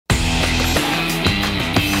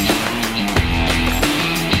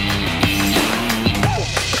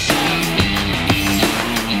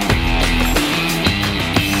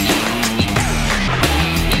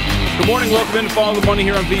Welcome in to Follow the Money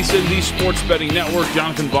here on VSiN, the Sports Betting Network.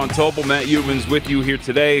 Jonathan Von Tobel, Matt Youmans with you here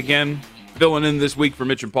today. Again, filling in this week for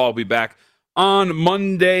Mitch and Paul. Will be back on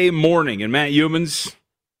Monday morning. And Matt Youmans,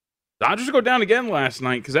 Dodgers go down again last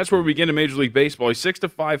night because that's where we begin in Major League Baseball. A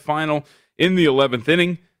 6-5 final in the 11th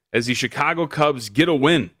inning as the Chicago Cubs get a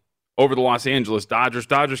win over the Los Angeles Dodgers.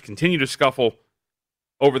 Dodgers continue to scuffle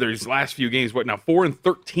over their last few games.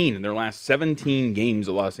 4-13 in their last 17 games.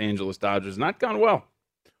 The Los Angeles Dodgers not gone well.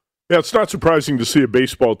 Yeah, it's not surprising to see a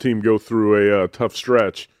baseball team go through a tough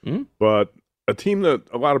stretch, but a team that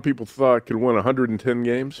a lot of people thought could win 110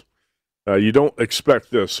 games, you don't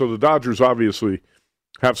expect this. So the Dodgers obviously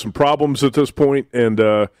have some problems at this point,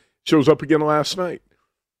 and shows up again last night.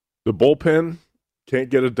 The bullpen can't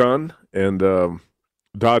get it done, and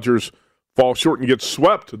Dodgers fall short and get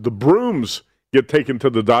swept. The brooms get taken to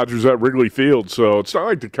the Dodgers at Wrigley Field, so it's not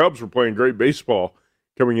like the Cubs were playing great baseball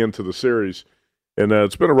coming into the series. And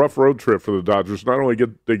it's been a rough road trip for the Dodgers. Not only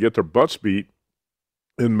they get their butts beat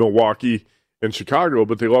in Milwaukee and Chicago,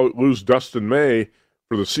 but they lose Dustin May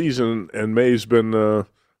for the season, and May's been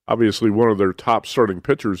obviously one of their top starting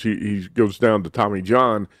pitchers. He goes down to Tommy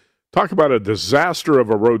John. Talk about a disaster of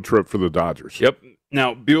a road trip for the Dodgers. Yep.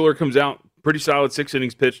 Now, Buehler comes out pretty solid, 6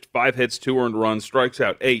 innings pitched, 5 hits, 2 earned runs, strikes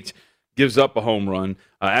out 8, gives up a home run.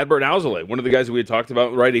 Adbert Alzolay, one of the guys that we had talked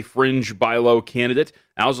about, right, a fringe buy low candidate.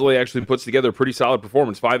 Alzolay actually puts together a pretty solid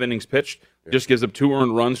performance. 5 innings pitched, just gives up 2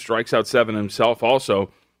 earned runs, strikes out 7 himself.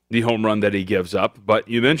 Also, the home run that he gives up. But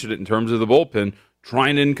you mentioned it in terms of the bullpen.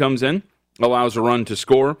 Trinan comes in, allows a run to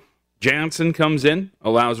score. Jansen comes in,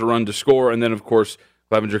 allows a run to score. And then, of course,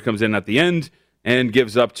 Clevenger comes in at the end and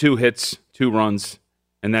gives up 2 hits, 2 runs.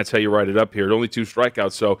 And that's how you write it up here. Only 2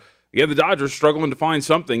 strikeouts. So, again, the Dodgers struggling to find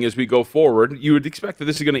something as we go forward. You would expect that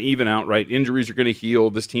this is going to even out, right? Injuries are going to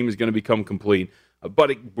heal. This team is going to become complete.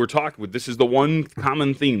 But we're talking with this is the one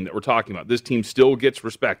common theme that we're talking about. This team still gets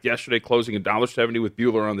respect. Yesterday, closing $1.70 with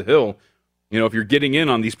Buehler on the hill. You know, if you're getting in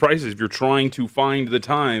on these prices, if you're trying to find the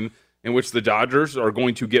time in which the Dodgers are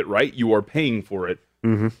going to get right, you are paying for it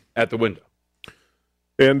at the window.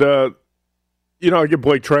 And, I give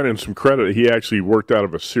Blake Trinan some credit. He actually worked out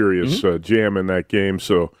of a serious jam in that game,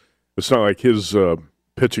 so it's not like his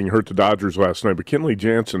pitching hurt the Dodgers last night. But Kenley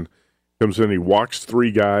Jansen comes in. He walks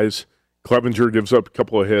 3 guys. Clevenger gives up a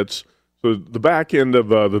couple of hits. So the back end of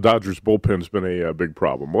the Dodgers bullpen has been a big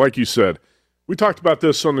problem. Like you said, we talked about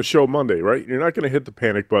this on the show Monday, right? You're not going to hit the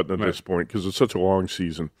panic button at this point because it's such a long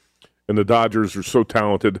season. And the Dodgers are so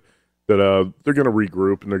talented that they're going to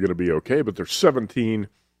regroup and they're going to be okay. But they're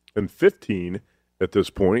 17-15 at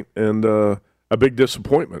this point, and a big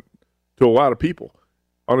disappointment to a lot of people.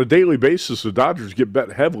 On a daily basis, the Dodgers get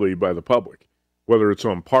bet heavily by the public, whether it's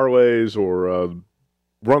on parlays or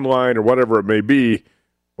run line or whatever it may be.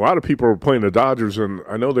 A lot of people are playing the Dodgers, and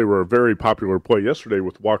I know they were a very popular play yesterday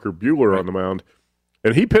with Walker Buehler on the mound,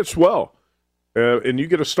 and he pitched well. And you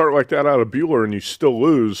get a start like that out of Buehler and you still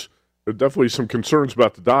lose. There are definitely some concerns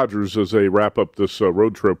about the Dodgers as they wrap up this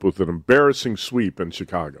road trip with an embarrassing sweep in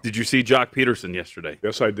Chicago. Did you see Jock Peterson yesterday?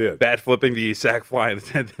 Yes, I did. Bat flipping the sack fly in the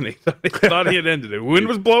 10th inning. He thought he had ended it. Wind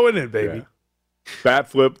was blowing in, baby. Yeah. Bat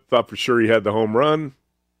flip, thought for sure he had the home run.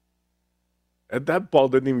 And that ball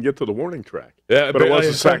didn't even get to the warning track. Yeah, but it was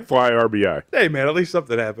a sack fly RBI. Hey, man, at least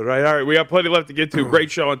something happened, right? All right, we got plenty left to get to. Great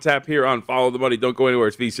show on tap here on Follow the Money. Don't go anywhere.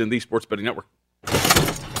 It's VSiN, the Sports Betting Network.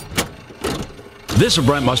 This is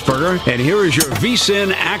Brent Musburger, and here is your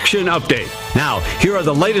VSiN action update. Now, here are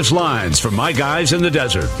the latest lines from my guys in the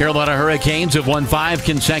desert. Carolina Hurricanes have won 5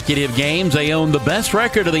 consecutive games. They own the best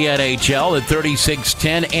record of the NHL at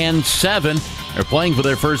 36-10-7. They're playing for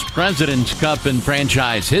their first President's Cup in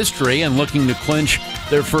franchise history and looking to clinch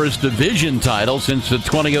their first division title since the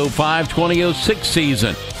 2005-2006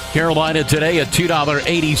 season. Carolina today a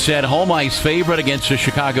 $2.80 home ice favorite against the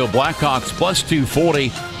Chicago Blackhawks plus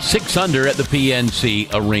 240, 6 under at the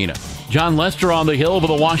PNC Arena. John Lester on the hill for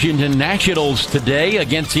the Washington Nationals today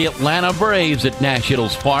against the Atlanta Braves at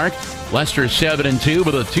Nationals Park. Lester 7-2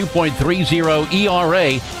 with a 2.30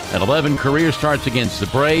 ERA and 11 career starts against the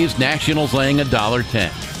Braves. Nationals laying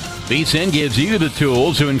 $1.10. VSiN gives you the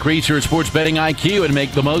tools to increase your sports betting IQ and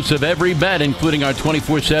make the most of every bet, including our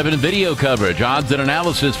 24/7 video coverage, odds and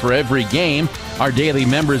analysis for every game, our daily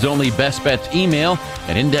members-only best bets email,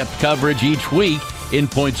 and in-depth coverage each week in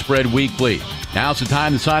Point Spread Weekly. Now's the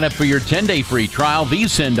time to sign up for your 10-day free trial,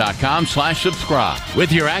 vsin.com/subscribe.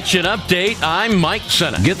 With your action update, I'm Mike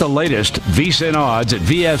Senna. Get the latest VSiN odds at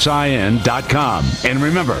vsin.com. And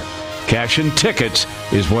remember, cash and tickets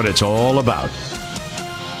is what it's all about.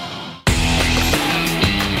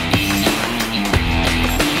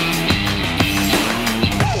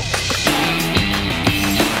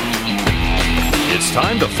 It's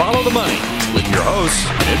time to follow the money with your hosts,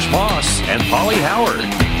 Mitch Moss and Paulie Howard.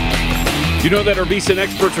 You know that our VSiN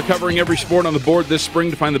experts are covering every sport on the board this spring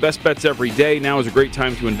to find the best bets every day. Now is a great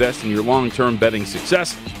time to invest in your long-term betting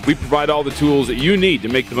success. We provide all the tools that you need to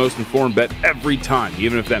make the most informed bet every time,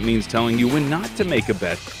 even if that means telling you when not to make a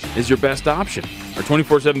bet is your best option. Our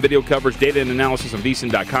 24/7 video coverage, data, and analysis on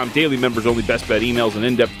VSiN.com, daily members-only best bet emails, and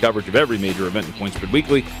in-depth coverage of every major event in PointsSpread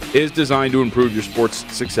Weekly is designed to improve your sports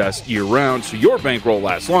success year-round so your bankroll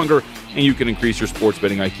lasts longer and you can increase your sports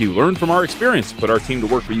betting IQ. Learn from our experience. Put our team to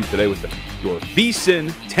work for you today with your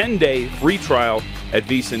VSiN 10-day free trial at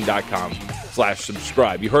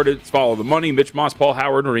VSiN.com/subscribe. You heard it. It's Follow the Money. Mitch Moss, Paul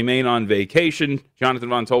Howard remain on vacation. Jonathan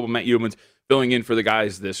Von Tobel, Matt Youmans filling in for the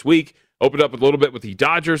guys this week. Opened up a little bit with the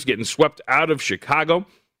Dodgers getting swept out of Chicago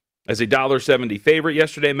as a $1.70 favorite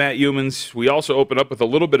yesterday, Matt Youmans. We also opened up with a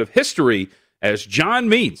little bit of history as John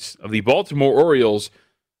Means of the Baltimore Orioles,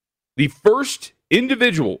 the first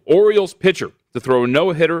individual Orioles pitcher to throw a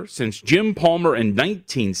no-hitter since Jim Palmer in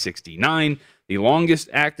 1969, the longest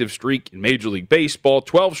active streak in Major League Baseball,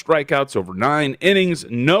 12 strikeouts over 9 innings,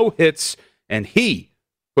 no hits, and he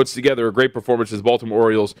puts together a great performance as the Baltimore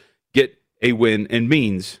Orioles get a win, and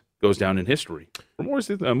Means goes down in history. For more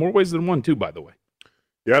ways than one, too, by the way.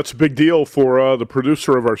 Yeah, it's a big deal for the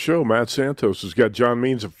producer of our show, Matt Santos, has got John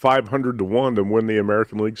Means at 500-1 to win the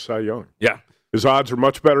American League Cy Young. Yeah. His odds are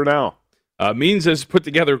much better now. Means has put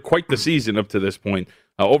together quite the season up to this point.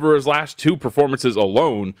 Over his last 2 performances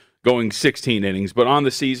alone, going 16 innings, but on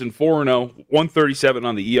the season, 4-0, 137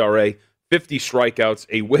 on the ERA, 50 strikeouts,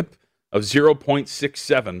 a whip of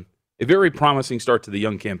 0.67. A very promising start to the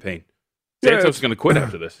Young campaign. Santos is going to quit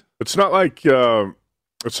after this. It's not like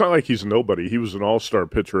he's a nobody. He was an all-star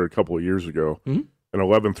pitcher a couple of years ago, an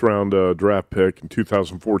 11th round draft pick in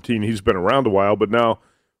 2014. He's been around a while, but now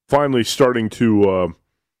finally starting to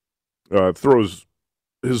throw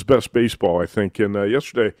his best baseball, I think. And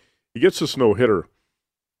yesterday he gets this no hitter,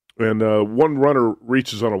 and one runner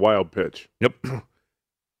reaches on a wild pitch. Yep,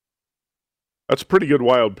 that's a pretty good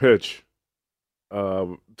wild pitch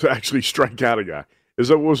to actually strike out a guy.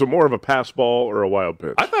 Was it more of a pass ball or a wild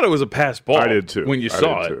pitch? I thought it was a pass ball. I did too. When you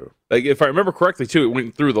saw it, like if I remember correctly, too, it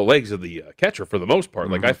went through the legs of the catcher for the most part.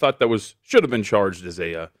 Like I thought that should have been charged as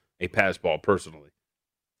a pass ball. Personally,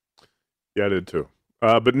 yeah, I did too.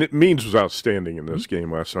 But Means was outstanding in this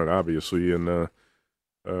game last night, obviously, and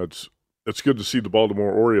it's good to see the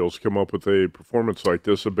Baltimore Orioles come up with a performance like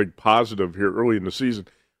this. A big positive here early in the season.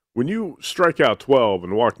 When you strike out 12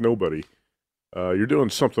 and walk nobody, you're doing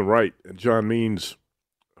something right. And John Means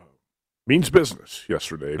business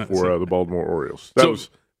yesterday for the Baltimore Orioles. That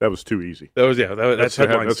was too easy. That's going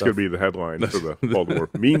to be the headline for the Baltimore.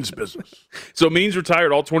 Means business. So Means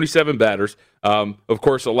retired all 27 batters. Of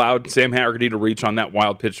course, allowed Sam Haggerty to reach on that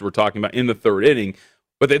wild pitch we're talking about in the 3rd inning.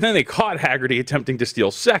 But then they caught Haggerty attempting to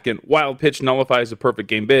steal second. Wild pitch nullifies a perfect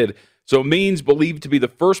game bid. So Means believed to be the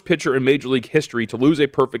first pitcher in Major League history to lose a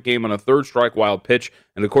perfect game on a 3rd strike wild pitch.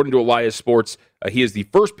 And according to Elias Sports, he is the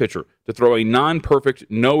first pitcher to throw a non-perfect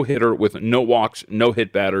no-hitter with no walks, no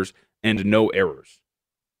hit batters, and no errors.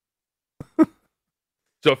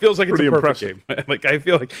 So it feels like it's pretty a perfect impressive game. Like I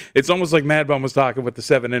feel like it's almost like Mad Bum was talking with the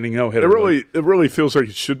 7-inning no-hitter. It really feels like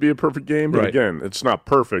it should be a perfect game, but again, it's not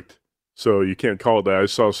perfect, so you can't call it that. I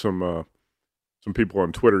saw some people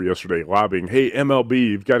on Twitter yesterday lobbying, hey, MLB,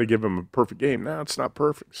 you've got to give him a perfect game. No, it's not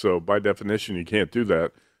perfect. So by definition, you can't do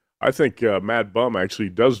that. I think Mad Bum actually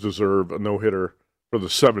does deserve a no-hitter for the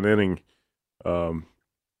 7-inning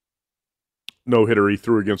no-hitter he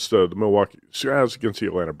threw against the Milwaukee. It was against the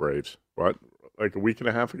Atlanta Braves. What, like a week and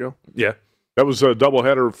a half ago? Yeah. That was a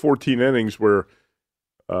doubleheader, 14 innings, where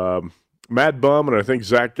Mad Bum and I think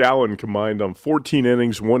Zach Gallen combined on 14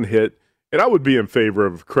 innings, 1 hit. And I would be in favor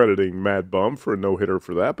of crediting Mad Bum for a no-hitter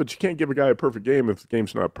for that, but you can't give a guy a perfect game if the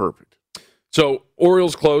game's not perfect. So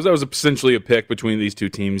Orioles close. That was essentially a pick between these two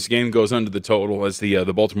teams. Game goes under the total as the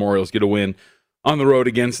Baltimore Orioles get a win on the road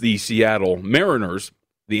against the Seattle Mariners.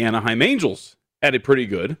 The Anaheim Angels had a pretty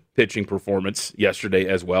good pitching performance yesterday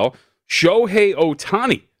as well. Shohei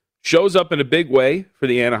Ohtani shows up in a big way for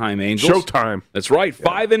the Anaheim Angels. Showtime. That's right.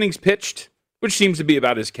 5 innings pitched, which seems to be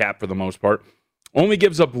about his cap for the most part. Only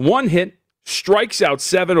gives up 1 hit, strikes out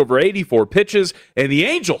 7 over 84 pitches, and the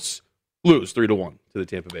Angels lose 3-1 to the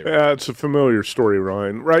Tampa Bay Rays. Yeah, it's a familiar story,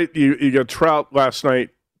 Ryan. Right? You got Trout last night,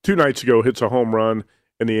 2 nights ago, hits a home run,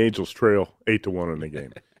 and the Angels trail 8-1 in the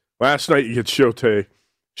game. Last night, you get Shohei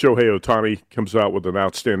Ohtani comes out with an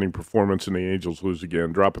outstanding performance, and the Angels lose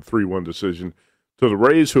again, drop a 3-1 decision to the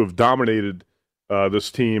Rays, who have dominated this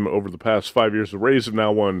team over the past 5 years. The Rays have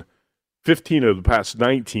now won 15 of the past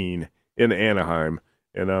 19 in Anaheim.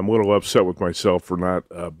 And I'm a little upset with myself for not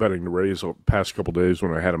betting the Rays the past couple days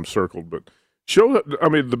when I had them circled. But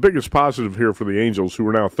the biggest positive here for the Angels, who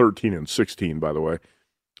are now 13-16, by the way.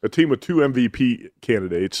 A team with 2 MVP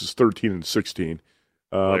candidates is 13-16.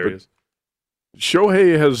 But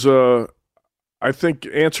Shohei has, I think,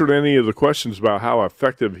 answered any of the questions about how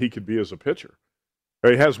effective he could be as a pitcher.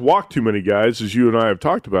 He has walked too many guys, as you and I have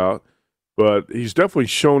talked about, but he's definitely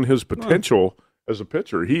shown his potential as a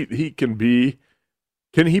pitcher. He can be.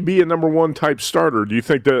 Can he be a number one type starter? Do you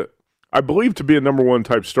think that? I believe to be a number one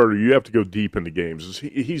type starter, you have to go deep into games.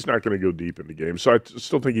 He's not going to go deep into games, so I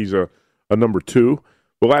still think he's a number 2.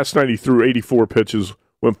 But last night he threw 84 pitches,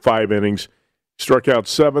 went 5 innings, struck out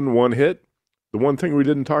 7, 1 hit. The one thing we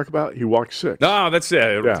didn't talk about, he walked 6. No, that's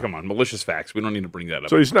it. Yeah. Come on, malicious facts. We don't need to bring that up.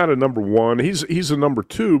 So he's not a number 1. He's a number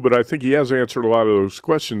 2, but I think he has answered a lot of those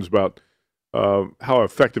questions about how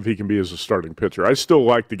effective he can be as a starting pitcher. I still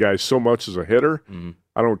like the guy so much as a hitter. Mm-hmm.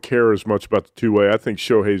 I don't care as much about the two-way. I think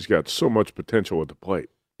Shohei's got so much potential at the plate.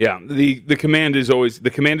 Yeah, the command is always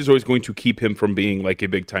going to keep him from being like a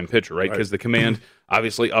big-time pitcher, right? Because the command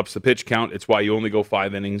obviously ups the pitch count. It's why you only go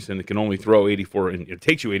 5 innings and it can only throw 84, and it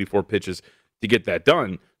takes you 84 pitches to get that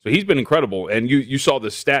done. So he's been incredible. And you saw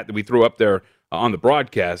the stat that we threw up there on the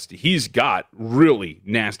broadcast. He's got really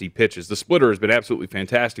nasty pitches. The splitter has been absolutely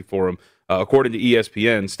fantastic for him, according to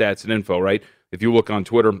ESPN Stats and Info, right? If you look on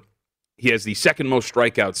Twitter, he has the second most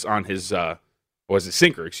strikeouts on his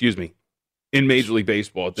sinker, in Major League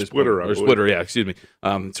Baseball at this splitter, point. Or splitter, yeah, excuse me.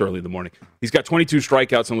 It's early in the morning. He's got 22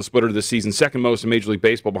 strikeouts on the splitter this season, second most in Major League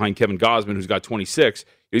Baseball behind Kevin Gausman, who's got 26.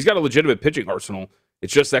 He's got a legitimate pitching arsenal.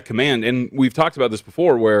 It's just that command. And we've talked about this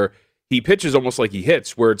before where he pitches almost like he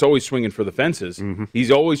hits, where it's always swinging for the fences. Mm-hmm.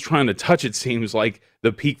 He's always trying to touch, it seems like,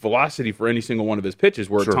 the peak velocity for any single one of his pitches,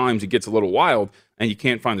 where at times it gets a little wild and you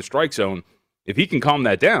can't find the strike zone. If he can calm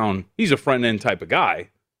that down, he's a front-end type of guy.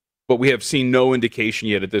 But we have seen no indication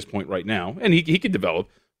yet at this point right now. And he could develop,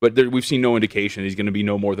 but we've seen no indication he's going to be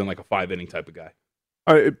no more than like a 5-inning type of guy.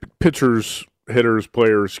 Pitchers, hitters,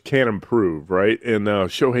 players can improve, right? And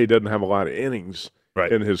Shohei doesn't have a lot of innings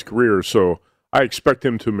in his career, so I expect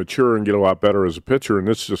him to mature and get a lot better as a pitcher, and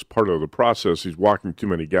this is just part of the process. He's walking too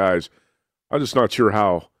many guys. I'm just not sure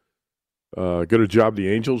how good a job the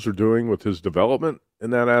Angels are doing with his development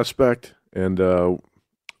in that aspect. And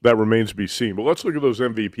that remains to be seen. But let's look at those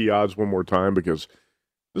MVP odds one more time, because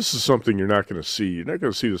this is something you're not going to see. You're not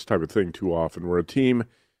going to see this type of thing too often, where a team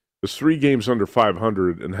is 3 games under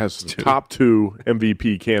 500 and has the top 2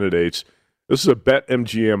 MVP candidates. This is a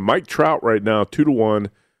BetMGM. Mike Trout right now, 2-1.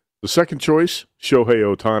 The second choice,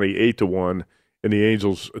 Shohei Ohtani, 8-1. And the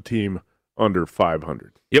Angels, a team under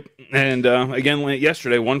 500. Yep, and again,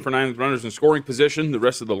 yesterday, 1 for 9 with runners in scoring position. The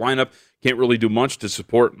rest of the lineup can't really do much to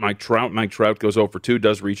support Mike Trout. Mike Trout goes 0 for 2,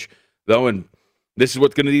 does reach, though, and this is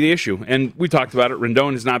what's going to be the issue. And we talked about it.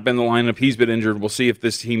 Rendon has not been in the lineup. He's been injured. We'll see if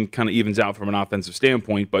this team kind of evens out from an offensive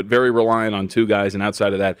standpoint, but very reliant on 2 guys, and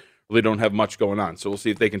outside of that, really don't have much going on. So we'll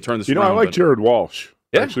see if they can turn this around. I like Jared Walsh,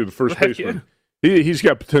 actually, the first baseman. Yeah. He's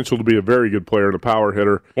got potential to be a very good player and a power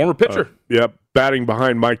hitter. Former pitcher. Batting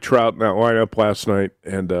behind Mike Trout in that lineup last night.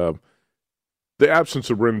 And the absence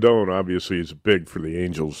of Rendon, obviously, is big for the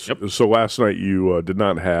Angels. Yep. So last night you did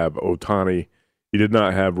not have Ohtani. You did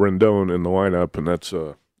not have Rendon in the lineup, and that's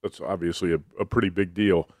obviously a pretty big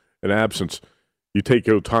deal. An absence. You take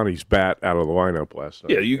Ohtani's bat out of the lineup last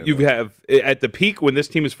night. Yeah, you have, at the peak when this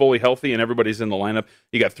team is fully healthy and everybody's in the lineup,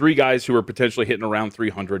 you got 3 guys who are potentially hitting around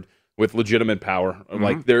 300 with legitimate power. Mm-hmm.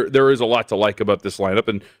 Like there is a lot to like about this lineup,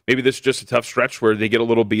 and maybe this is just a tough stretch where they get a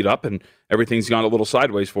little beat up and everything's gone a little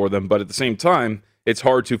sideways for them. But at the same time, it's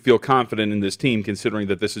hard to feel confident in this team considering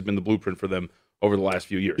that this has been the blueprint for them over the last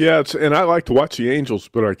few years. Yeah, and I like to watch the Angels,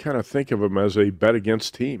 but I kind of think of them as a bet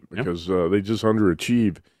against team because they just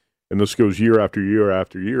underachieve, and this goes year after year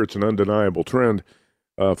after year. It's an undeniable trend.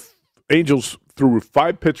 Angels threw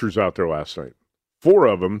 5 pitchers out there last night. 4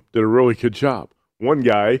 of them did a really good job. 1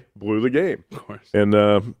 guy blew the game. Of course. And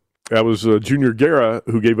that was Junior Guerra,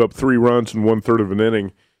 who gave up 3 runs in 1/3 of an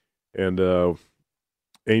inning. And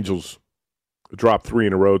Angels dropped 3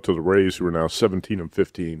 in a row to the Rays, who are now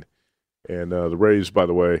 17-15. And the Rays, by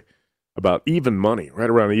the way, about even money,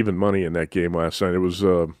 right around even money in that game last night. It was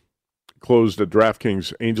closed at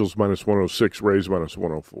DraftKings, Angels -106, Rays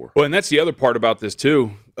 -104. Well, and that's the other part about this,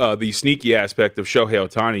 too. The sneaky aspect of Shohei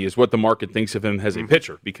Ohtani is what the market thinks of him as a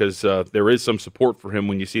pitcher, because there is some support for him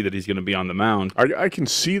when you see that he's going to be on the mound. I can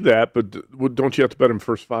see that, but don't you have to bet him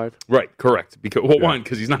first 5? Right, correct. Because one,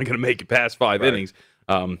 because he's not going to make it past 5 innings.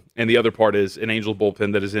 And the other part is an Angels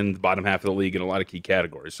bullpen that is in the bottom half of the league in a lot of key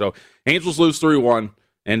categories. So Angels lose 3-1,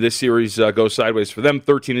 and this series goes sideways for them,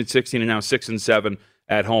 13-16 and now 6-7.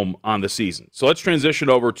 at home on the season. So let's transition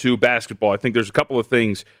over to basketball. I think there's a couple of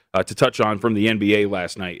things to touch on from the NBA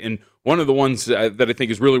last night. And one of the ones that I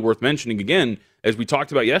think is really worth mentioning, again, as we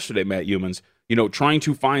talked about yesterday, Matt Humans, trying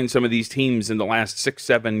to find some of these teams in the last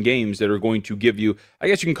 6-7 games that are going to give you, I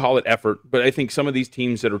guess you can call it effort, but I think some of these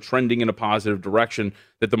teams that are trending in a positive direction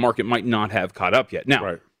that the market might not have caught up yet.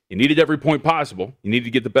 Now, You needed every point possible. You need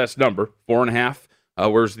to get the best number, 4.5.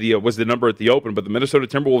 Was the number at the open, but the Minnesota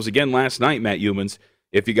Timberwolves again last night, Matt Humans.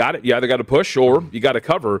 If you got it, you either got to push or you got to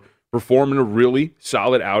cover. Performing a really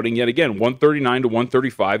solid outing yet again, 139 to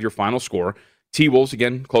 135, your final score. T-Wolves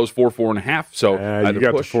again closed 4.5. So you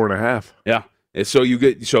got push. the 4.5. Yeah. So you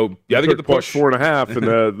either get the push 4.5,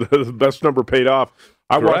 and the best number paid off.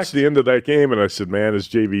 I watched the end of that game, and I said, "Man, is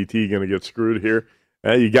JVT going to get screwed here?"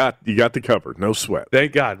 You got the cover, no sweat.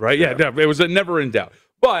 Thank God, right? Yeah, it was never in doubt.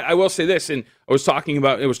 But I will say this, and I was talking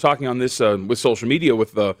on this with social media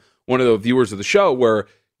with one of the viewers of the show, where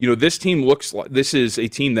this team looks like this is a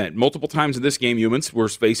team that multiple times in this game, Humans were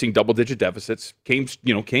facing double-digit deficits,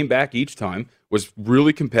 came back each time, was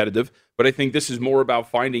really competitive. But I think this is more about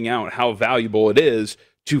finding out how valuable it is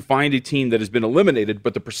to find a team that has been eliminated,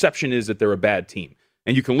 but the perception is that they're a bad team.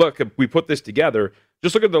 And you can look, we put this together,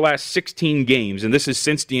 just look at the last 16 games, and this is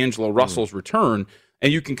since D'Angelo Russell's return.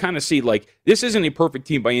 And you can kind of see, this isn't a perfect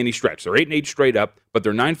team by any stretch. They're 8-8 straight up, but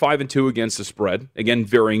they're 9-5-2 against the spread. Again,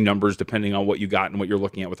 varying numbers depending on what you got and what you're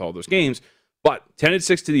looking at with all those games. But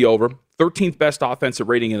 10-6 to the over, 13th best offensive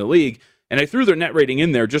rating in the league. And I threw their net rating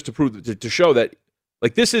in there just to prove to show that,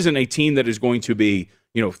 this isn't a team that is going to be,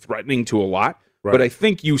 threatening to a lot. Right. But I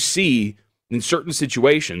think you see in certain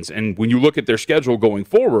situations, and when you look at their schedule going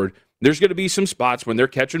forward, there's going to be some spots when they're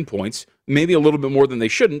catching points, maybe a little bit more than they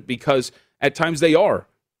shouldn't, because at times they are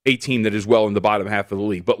a team that is well in the bottom half of the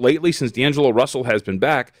league. But lately, since D'Angelo Russell has been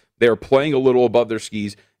back, they are playing a little above their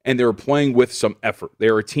skis, and they're playing with some effort. They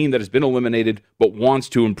are a team that has been eliminated but wants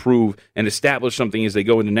to improve and establish something as they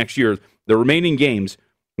go into next year. The remaining games,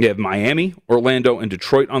 you have Miami, Orlando, and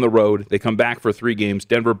Detroit on the road. They come back for 3 games,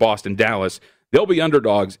 Denver, Boston, Dallas. They'll be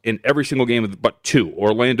underdogs in every single game but 2,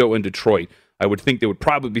 Orlando and Detroit. I would think they would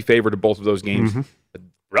probably be favored in both of those games. Mm-hmm.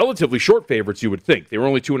 Relatively short favorites, you would think. They were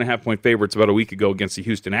only 2.5-point favorites about a week ago against the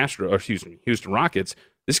Houston Rockets.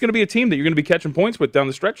 This is going to be a team that you're going to be catching points with down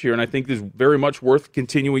the stretch here, and I think is very much worth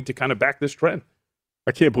continuing to kind of back this trend.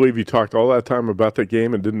 I can't believe you talked all that time about that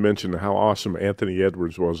game and didn't mention how awesome Anthony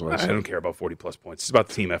Edwards was last night. I don't care about 40-plus points. It's about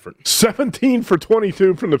the team effort. 17 for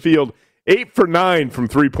 22 from the field, 8 for 9 from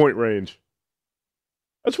three-point range.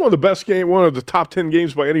 That's one of the top 10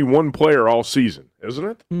 games by any one player all season, isn't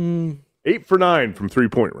it? 8 for 9 from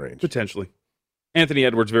three-point range. Potentially. Anthony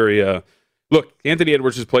Edwards Anthony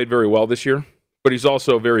Edwards has played very well this year, but he's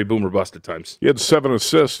also very boomer bust at times. He had 7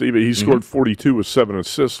 assists. He scored 42 with 7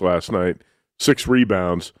 assists last night, 6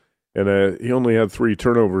 rebounds, and he only had 3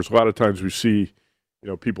 turnovers. A lot of times we see,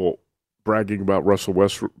 people bragging about Russell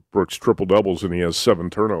Westbrook's triple-doubles, and he has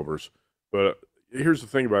 7 turnovers. But here's the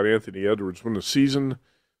thing about Anthony Edwards. When the season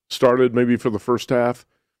started, maybe for the first half,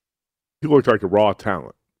 he looked like a raw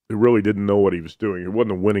talent. He really didn't know what he was doing. He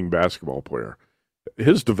wasn't a winning basketball player.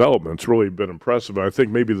 His development's really been impressive. I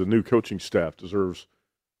think maybe the new coaching staff deserves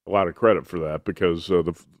a lot of credit for that because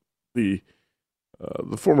the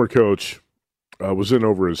former coach was in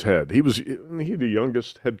over his head. He the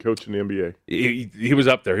youngest head coach in the NBA. He was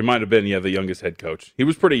up there. He might have been the youngest head coach. He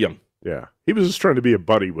was pretty young. Yeah, he was just trying to be a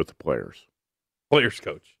buddy with the players. Players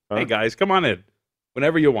coach. Huh? Hey guys, come on in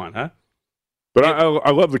whenever you want, huh? But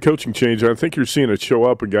I love the coaching change. I think you're seeing it show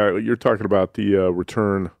up. You're talking about the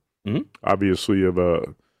return, obviously, of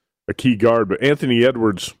a key guard. But Anthony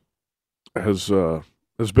Edwards has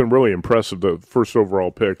been really impressive, the first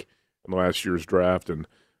overall pick in last year's draft. And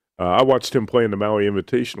I watched him play in the Maui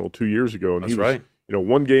Invitational 2 years ago. And That's right.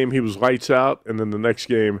 One game he was lights out, and then the next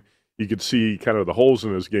game you could see kind of the holes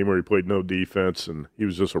in his game where he played no defense, and he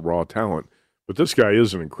was just a raw talent. But this guy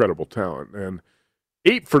is an incredible talent. And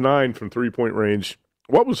 8 for 9 from three-point range.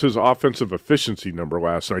 What was his offensive efficiency number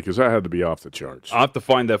last night? Because that had to be off the charts. I'll have to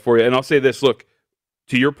find that for you. And I'll say this. Look,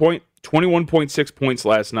 to your point, 21.6 points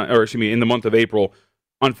last night, in the month of April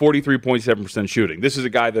on 43.7% shooting. This is a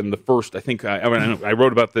guy that in the first, I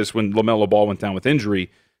wrote about this when LaMelo Ball went down with injury.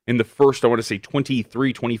 In the first,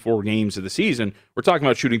 23, 24 games of the season, we're talking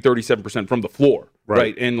about shooting 37% from the floor,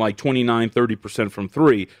 right? And 29, 30% from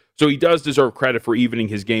 3. So he does deserve credit for evening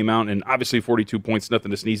his game out, and obviously 42 points, nothing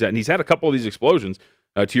to sneeze at. And he's had a couple of these explosions.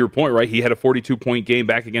 To your point, right? He had a 42-point game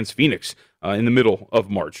back against Phoenix in the middle of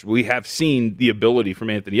March. We have seen the ability from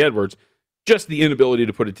Anthony Edwards, just the inability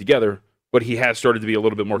to put it together, but he has started to be a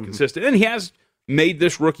little bit more consistent. And he has made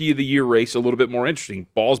this Rookie of the Year race a little bit more interesting.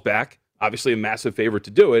 Ball's back. obviously a massive favorite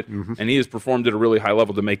to do it, and he has performed at a really high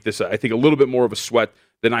level to make this, I think, a little bit more of a sweat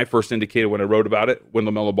than I first indicated when I wrote about it when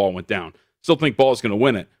LaMelo Ball went down. Still think Ball is going to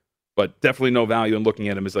win it, but definitely no value in looking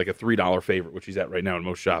at him as like a $3 favorite, which he's at right now in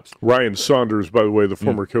most shops. Ryan Saunders, by the way, the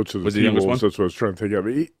former coach of the T-Wolves, that's what I was trying to think of.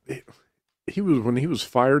 He was, when he was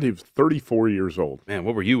fired, he was 34 years old. Man,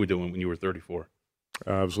 what were you doing when you were 34?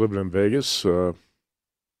 I was living in Vegas,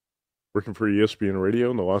 working for ESPN Radio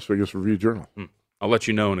and the Las Vegas Review-Journal. I'll let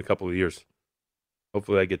you know in a couple of years.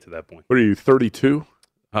 Hopefully I get to that point. What are you, 32?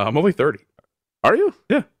 I'm only 30. Are you?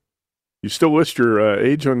 Yeah. You still list your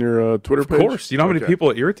age on your Twitter page? Of course. You know how many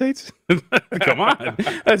people it irritates? Come on.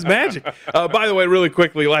 That's magic. By the way, really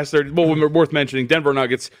quickly, last 30, worth mentioning, Denver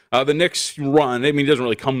Nuggets, the Knicks run, I mean, it doesn't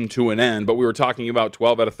really come to an end, but we were talking about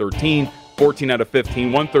 12 out of 13, 14 out of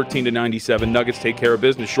 15, 113-97. Nuggets take care of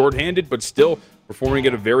business, shorthanded, but still performing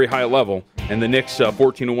at a very high level. And the Knicks'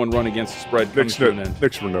 14-1 run against the spread comes to an end.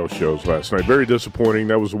 Knicks were no shows last night. Very disappointing.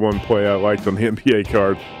 That was the one play I liked on the NBA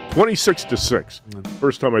card. 26-6.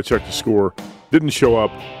 First time I checked the score. Didn't show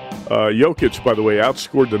up. Jokic, by the way,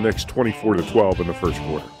 outscored the Knicks 24-12 in the first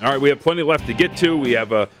quarter. All right, we have plenty left to get to. We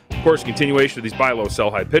have, of course, continuation of these buy low,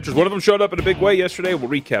 sell high pitchers. One of them showed up in a big way yesterday. We'll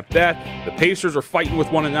recap that. The Pacers are fighting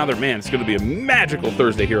with one another. Man, it's going to be a magical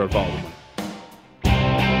Thursday here on Follow the Money.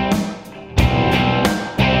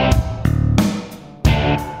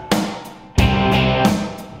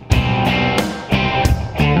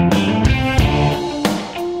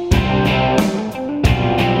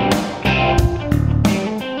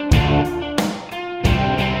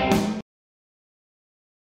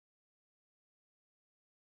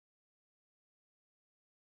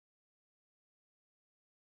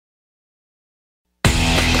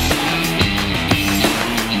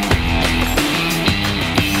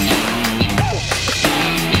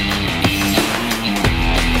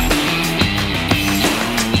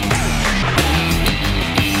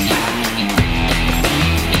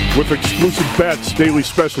 With exclusive bets, daily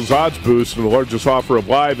specials, odds boosts, and the largest offer of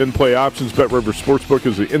live in-play options, BetRivers Sportsbook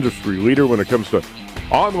is the industry leader when it comes to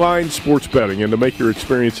online sports betting. And to make your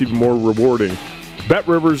experience even more rewarding,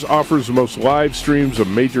 BetRivers offers the most live streams of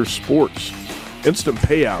major sports, instant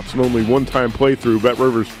payouts, and only one-time playthrough.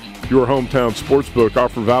 BetRivers, your hometown sportsbook,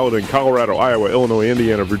 offer valid in Colorado, Iowa, Illinois,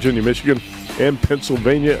 Indiana, Virginia, Michigan, and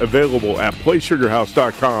Pennsylvania. Available at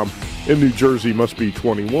PlaySugarHouse.com. In New Jersey, must be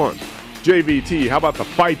 21. JVT, how about the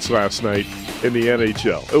fights last night in the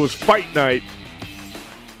NHL? It was fight night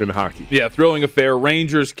in hockey. Yeah, thrilling affair.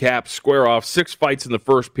 Rangers, Caps, square off. 6 fights in the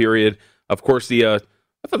first period. Of course, I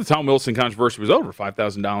thought the Tom Wilson controversy was over.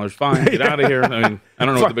 $5,000 fine. Get out of here. I mean, I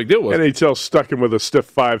don't know what the big deal was. NHL stuck him with a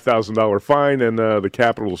stiff $5,000 fine, and the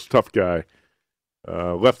Capitals' tough guy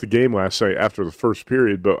left the game last night after the first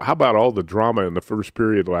period. But how about all the drama in the first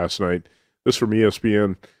period last night? This from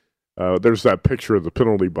ESPN. There's that picture of the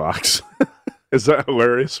penalty box. Is that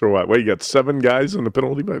hilarious or what? Wait, you got 7 guys in the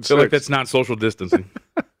penalty box? I feel like that's not social distancing.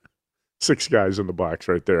 6 guys in the box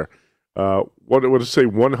right there. What would it say?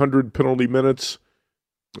 100 penalty minutes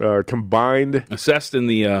combined. Assessed in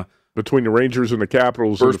the between the Rangers and the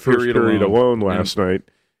Capitals in the first period alone last night.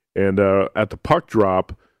 And at the puck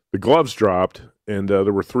drop, the gloves dropped, and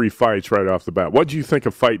there were 3 fights right off the bat. What do you think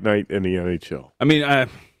of fight night in the NHL? I mean,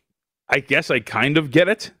 I guess I kind of get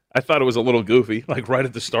it. I thought it was a little goofy, like right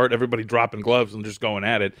at the start, everybody dropping gloves and just going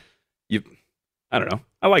at it. I don't know.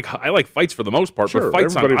 I like fights for the most part, sure, but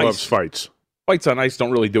fights on ice. Everybody loves fights. Fights on ice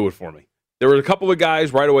don't really do it for me. There were a couple of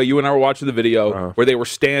guys right away. You and I were watching the video where they were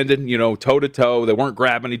standing, toe to toe. They weren't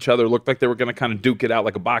grabbing each other. It looked like they were going to kind of duke it out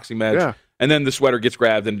like a boxing match. Yeah. And then the sweater gets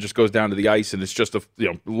grabbed and it just goes down to the ice, and it's just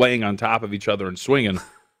laying on top of each other and swinging.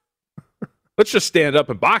 Let's just stand up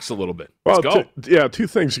and box a little bit. Let's go. 2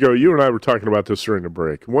 things ago, you and I were talking about this during the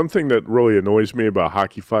break. One thing that really annoys me about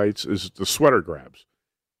hockey fights is the sweater grabs.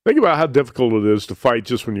 Think about how difficult it is to fight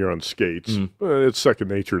just when you're on skates. It's second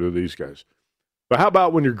nature to these guys. But how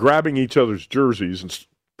about when you're grabbing each other's jerseys and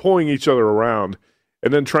pulling each other around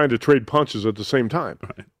and then trying to trade punches at the same time?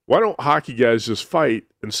 Right. Why don't hockey guys just fight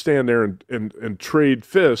and stand there and trade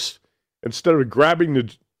fists instead of grabbing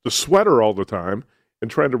the sweater all the time and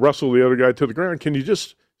trying to wrestle the other guy to the ground? Can you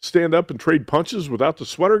just stand up and trade punches without the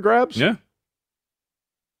sweater grabs? Yeah.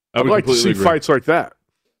 I'd like to see fights like that.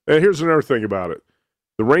 And here's another thing about it.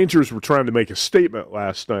 The Rangers were trying to make a statement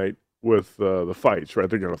last night with the fights, right?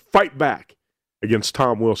 They're going to fight back against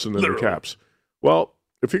Tom Wilson and the Caps. Well,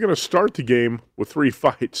 if you're going to start the game with 3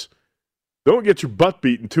 fights, don't get your butt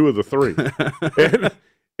beat in 2 of the 3.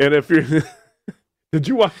 and if you're – did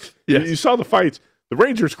you watch – yes. You saw the fights. The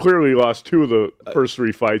Rangers clearly lost 2 of the first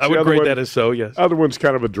 3 fights. I would grade that as so, yes. Other one's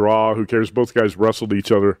kind of a draw. Who cares? Both guys wrestled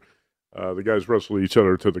each other. The guys wrestled each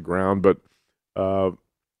other to the ground, but the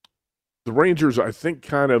Rangers, I think,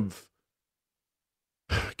 kind of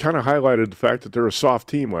highlighted the fact that they're a soft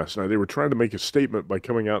team last night. They were trying to make a statement by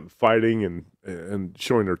coming out and fighting and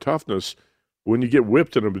showing their toughness. When you get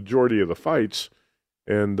whipped in a majority of the fights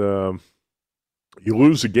and you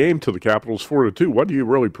lose the game to the Capitals 4-2, what do you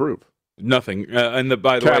really prove? Nothing.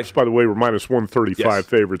 Caps, by the way, were minus 135 yes.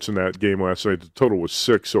 favorites in that game last night. The total was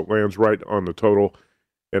 6, so it lands right on the total.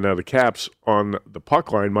 And now the Caps on the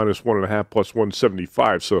puck line, minus 1.5 plus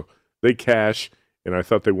 175. So they cash, and I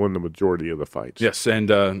thought they won the majority of the fights. Yes, and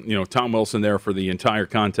Tom Wilson there for the entire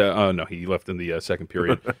contest. No, he left in the second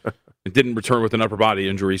period. It didn't return with an upper body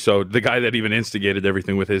injury. So the guy that even instigated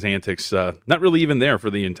everything with his antics, not really even there for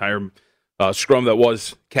the entire scrum that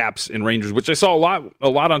was Caps and Rangers, which I saw a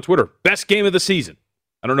lot on Twitter. Best game of the season.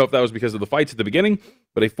 I don't know if that was because of the fights at the beginning,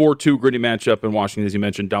 but a 4-2 gritty matchup in Washington, as you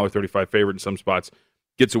mentioned, $1.35 favorite in some spots,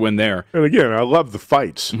 gets a win there. And again, I love the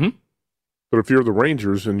fights. Mm-hmm. But if you're the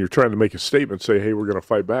Rangers and you're trying to make a statement, say, hey, we're going to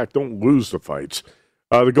fight back, don't lose the fights.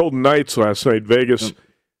 The Golden Knights last night, Vegas,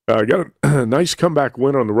 got a nice comeback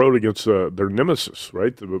win on the road against their nemesis,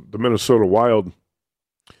 right? The Minnesota Wild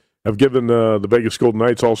have given the Vegas Golden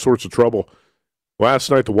Knights all sorts of trouble.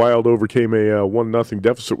 Last night, the Wild overcame a 1-0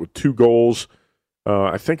 deficit with 2 goals,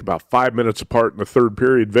 I think about 5 minutes apart in the third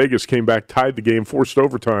period. Vegas came back, tied the game, forced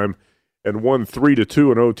overtime, and won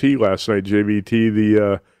 3-2 in OT last night, JVT.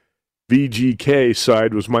 The VGK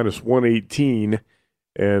side was minus 118,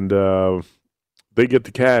 and they get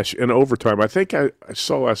the cash in overtime. I think I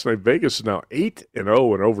saw last night Vegas is now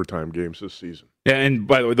 8-0 in overtime games this season. Yeah, and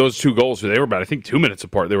by the way, those 2 goals, they were about, I think, 2 minutes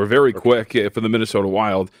apart. They were very quick for the Minnesota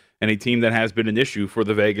Wild, and a team that has been an issue for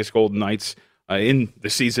the Vegas Golden Knights in the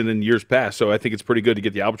season in years past. So I think it's pretty good to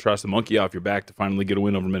get the albatross, the monkey off your back to finally get a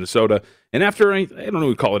win over Minnesota. And after, I don't know,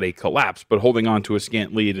 we call it a collapse, but holding on to a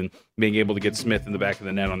scant lead and being able to get Smith in the back of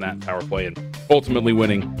the net on that power play and ultimately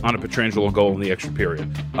winning on a Pietrangelo goal in the extra period.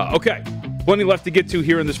 Okay, plenty left to get to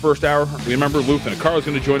here in this first hour. Remember, Lou Finocchiaro's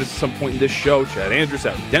going to join us at some point in this show. Chad Andrews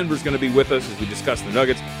out in Denver is going to be with us as we discuss the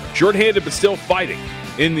Nuggets. Short-handed but still fighting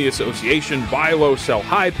in the association. Buy low, sell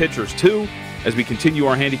high pitchers too. As we continue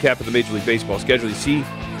our handicap of the Major League Baseball schedule, you see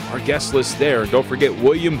our guest list there. And don't forget,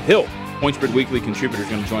 William Hill, Point Spread Weekly contributor, is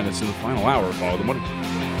going to join us in the final hour of Follow the Money.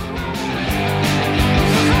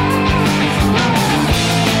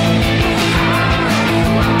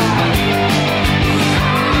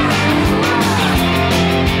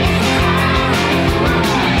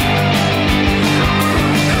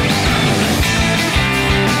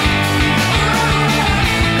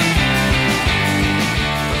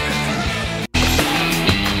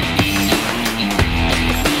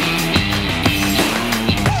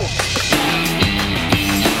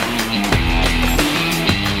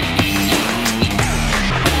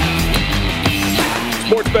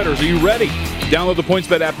 Bettors, are you ready? Download the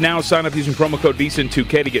PointsBet app now. Sign up using promo code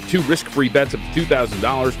VSiN2K to get 2 risk-free bets up to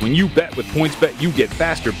 $2,000. When you bet with PointsBet, you get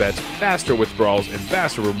faster bets, faster withdrawals, and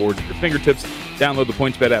faster rewards at your fingertips. Download the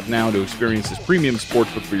PointsBet app now to experience this premium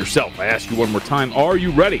sportsbook for yourself. I ask you one more time, are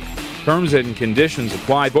you ready? Terms and conditions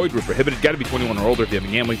apply. Void where prohibited. Got to be 21 or older if you have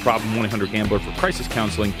a gambling problem. 1-800-GAMBLER for crisis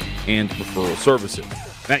counseling and referral services.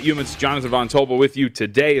 Matt Youmans, Jonathan Von Tobel with you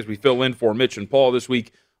today as we fill in for Mitch and Paul this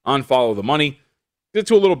week on Follow the Money. Get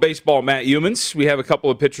to a little baseball, Matt Youmans. We have a couple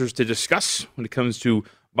of pitchers to discuss when it comes to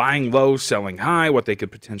buying low, selling high, what they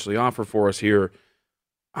could potentially offer for us here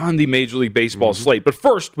on the Major League Baseball slate. But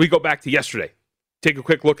first, we go back to yesterday. Take a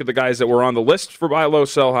quick look at the guys that were on the list for buy low,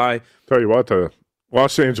 sell high. Tell you what, the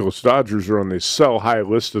Los Angeles Dodgers are on the sell high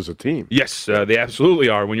list as a team. Yes, they absolutely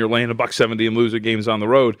are. When you're laying $170 and losing games on the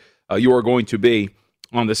road, you are going to be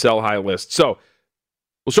on the sell high list. So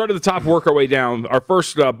we'll start at the top, work our way down. Our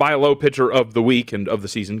first buy low pitcher of the week and of the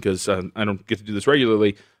season, because I don't get to do this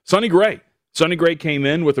regularly, Sonny Gray. Sonny Gray came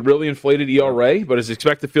in with a really inflated ERA, but his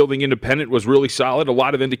expected fielding independent was really solid. A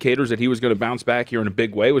lot of indicators that he was going to bounce back here in a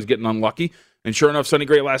big way, was getting unlucky. And sure enough, Sonny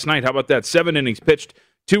Gray last night, how about that? 7 innings pitched,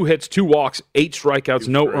 2 hits, 2 walks, 8 strikeouts,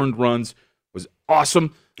 no earned runs. Was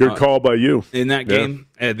awesome. Good call by you. In that game.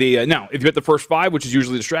 Now, if you hit the first 5, which is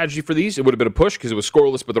usually the strategy for these, it would have been a push because it was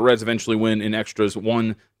scoreless, but the Reds eventually win in extras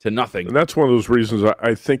 1-0. And that's one of those reasons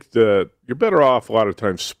I think that you're better off a lot of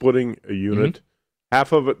times splitting a unit,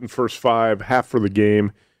 half of it in first 5, half for the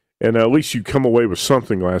game, and at least you come away with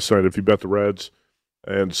something last night if you bet the Reds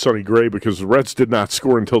and Sonny Gray, because the Reds did not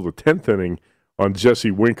score until the 10th inning on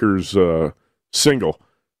Jesse Winker's single.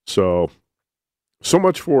 So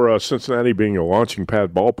much for Cincinnati being a launching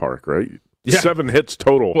pad ballpark, right? Yeah. 7 hits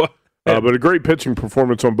total But a great pitching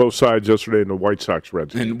performance on both sides yesterday in the White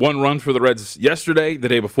Sox-Reds. And 1 run for the Reds yesterday, the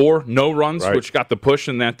day before. No runs, Right. which got the push,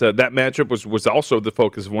 and that matchup was also the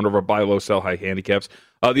focus of one of our buy low, sell high handicaps.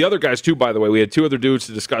 The other guys, too, by the way, we had 2 other dudes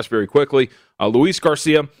to discuss very quickly. Luis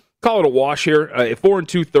Garcia, call it a wash here. 4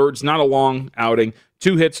 2/3, not a long outing.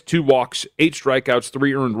 2 hits, 2 walks, 8 strikeouts,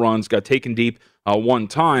 3 earned runs, got taken deep 1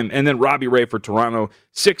 time. And then Robbie Ray for Toronto,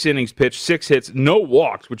 6 innings pitched, 6 hits, no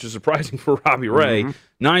walks, which is surprising for Robbie Ray.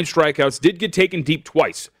 9 strikeouts, did get taken deep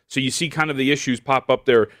twice. So you see kind of the issues pop up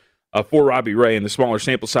there for Robbie Ray in the smaller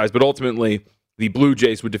sample size. But ultimately, the Blue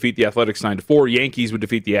Jays would defeat the Athletics 9-4. Yankees would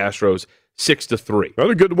defeat the Astros 6-3.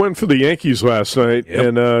 Another good win for the Yankees last night. Yep.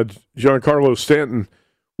 And Giancarlo Stanton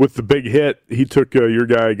with the big hit. He took your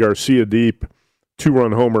guy Garcia deep,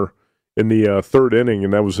 2-run homer in the 3rd inning,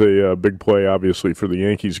 and that was a big play, obviously, for the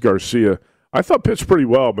Yankees. Garcia, I thought pitched pretty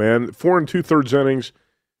well, man. 4 2/3 innings,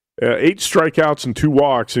 8 strikeouts and 2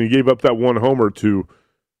 walks, and he gave up that 1 homer to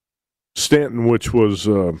Stanton, which was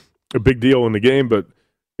a big deal in the game. But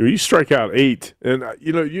you strike out 8, and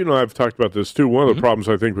I've talked about this too. One of the problems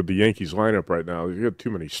I think with the Yankees lineup right now is you got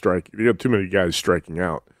too many guys striking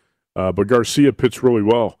out. But Garcia pitched really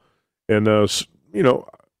well, and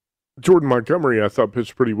Jordan Montgomery, I thought,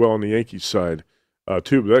 pitched pretty well on the Yankees side,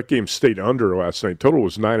 too. But that game stayed under last night. Total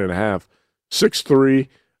was 9.5, 6-3.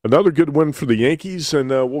 Another good win for the Yankees, and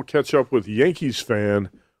we'll catch up with Yankees fan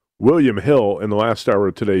William Hill in the last hour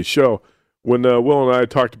of today's show. When Will and I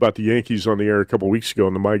talked about the Yankees on the air a couple weeks ago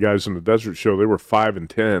on the My Guys in the Desert show, they were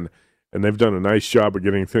 5-10, and they've done a nice job of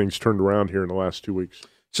getting things turned around here in the last 2 weeks.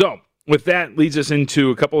 So, with that, leads us into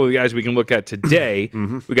a couple of the guys we can look at today.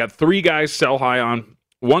 We got 3 guys sell high on,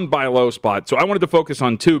 1 buy low spot. So I wanted to focus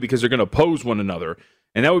on 2 because they're going to oppose one another,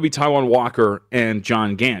 and that would be Taijuan Walker and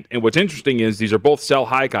John Gant. And what's interesting is these are both sell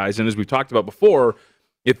high guys, and as we've talked about before,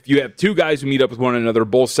 if you have 2 guys who meet up with one another,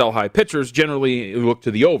 both sell high pitchers, generally you look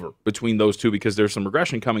to the over between those 2 because there's some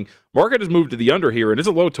regression coming. Market has moved to the under here, and it's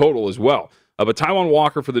a low total as well. But Taijuan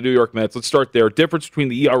Walker for the New York Mets, let's start there. Difference between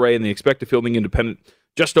the ERA and the expected fielding independent,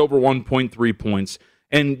 just over 1.3 points.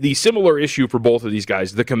 And the similar issue for both of these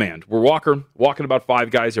guys, the command. We're walking about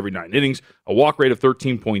 5 guys every 9 innings, a walk rate of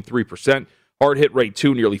 13.3%, hard hit rate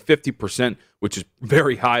 2, nearly 50%, which is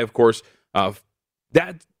very high, of course.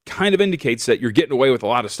 That kind of indicates that you're getting away with a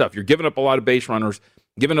lot of stuff. You're giving up a lot of base runners,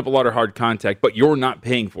 giving up a lot of hard contact, but you're not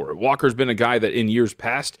paying for it. Walker's been a guy that in years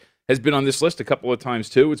past has been on this list a couple of times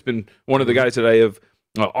too. It's been one of the guys that I have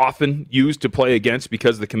often used to play against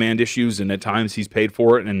because of the command issues, and at times he's paid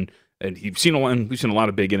for it. And we've seen a lot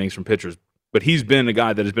of big innings from pitchers, but he's been a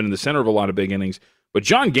guy that has been in the center of a lot of big innings. But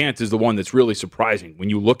John Gant is the one that's really surprising when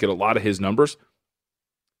you look at a lot of his numbers.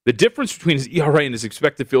 The difference between his ERA and his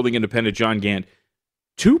expected fielding independent, John Gant,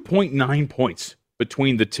 2.9 points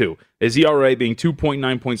between the 2. His ERA being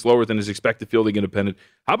 2.9 points lower than his expected fielding independent.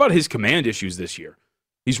 How about his command issues this year?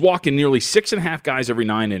 He's walking nearly 6.5 guys every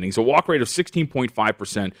 9 innings, a walk rate of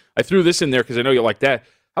 16.5%. I threw this in there because I know you like that.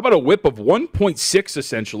 How about a whip of 1.6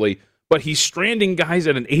 essentially, but he's stranding guys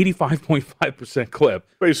at an 85.5% clip.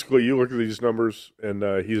 Basically, you look at these numbers, and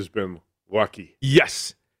he's been lucky.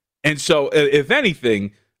 Yes. And so, if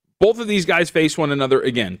anything, both of these guys face one another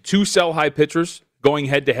again. 2 sell-high pitchers going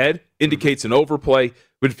head-to-head indicates an overplay.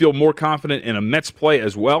 Would feel more confident in a Mets play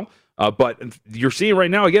as well. But you're seeing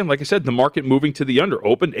right now, again, like I said, the market moving to the under.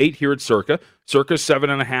 Opened 8 here at Circa. Circa's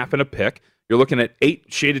 7.5 and a pick. You're looking at 8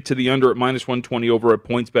 shaded to the under at -120 over at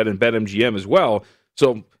PointsBet and BetMGM as well.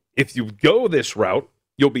 So if you go this route,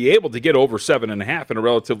 you'll be able to get over 7.5 and a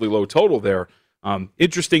relatively low total there.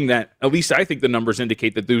 Interesting that at least I think the numbers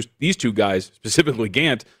indicate that these 2 guys, specifically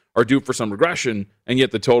Gant, are due for some regression, and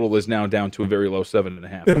yet the total is now down to a very low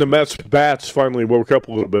 7.5. And the Mets bats finally woke up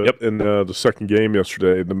a little bit in the second game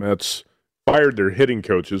yesterday. The Mets fired their hitting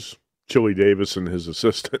coaches, Chili Davis and his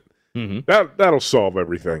assistant. That'll solve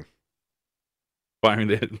everything. Firing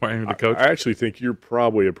the coach? I actually think you're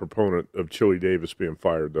probably a proponent of Chili Davis being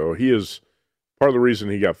fired, though. He is part of the reason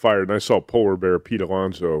he got fired. And I saw Polar Bear Pete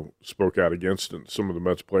Alonso spoke out against it. Some of the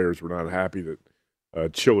Mets players were not happy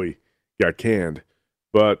that Chili got canned.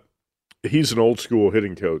 But he's an old-school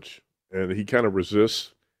hitting coach, and he kind of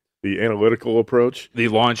resists the analytical approach. The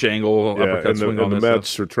launch angle, uppercut swing, all and the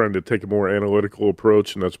Mets are trying to take a more analytical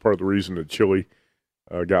approach, and that's part of the reason that Chili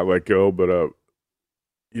got let go. But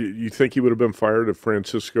you think he would have been fired if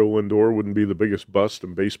Francisco Lindor wouldn't be the biggest bust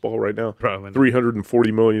in baseball right now? Probably.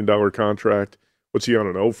 $340 million contract. What's he on,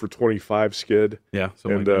 an 0 for 25 skid? Yeah.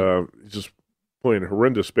 And he's just playing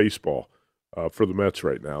horrendous baseball for the Mets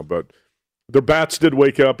right now. But their bats did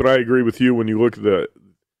wake up, and I agree with you when you look at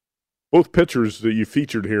both pitchers that you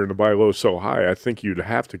featured here in the buy low, sell high, I think you'd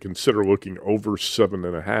have to consider looking over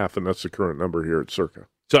 7.5, and that's the current number here at Circa.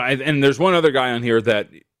 So, and there's one other guy on here that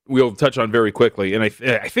we'll touch on very quickly, and I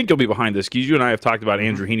think you'll be behind this because you and I have talked about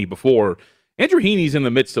Andrew Heaney before. Andrew Heaney's in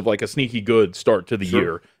the midst of like a sneaky good start to the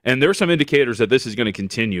year, and there's some indicators that this is going to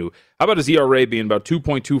continue. How about his ERA being about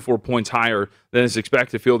 2.24 points higher than his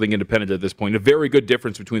expected fielding independent at this point? A very good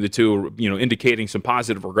difference between the two, indicating some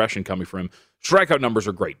positive regression coming from him. Strikeout numbers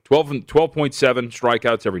are great. 12.7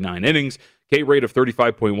 strikeouts every 9 innings, K rate of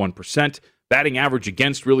 35.1%. Batting average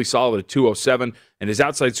against really solid at 207, and his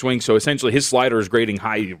outside swing, so essentially his slider is grading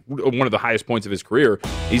high, one of the highest points of his career.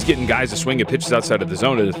 He's getting guys to swing at pitches outside of the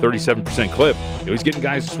zone at a 37% clip. He's getting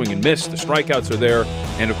guys to swing and miss. The strikeouts are there,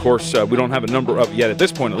 and of course, we don't have a number up yet at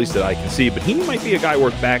this point, at least that I can see, but Heaney might be a guy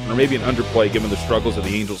worth backing, or maybe an underplay given the struggles of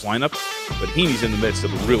the Angels lineup, but Heaney's in the midst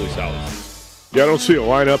of a really solid season. Yeah, I don't see a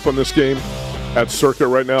lineup on this game at Circa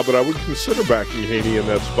right now, but I would consider backing Heaney in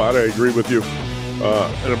that spot. I agree with you.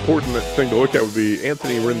 An important thing to look at would be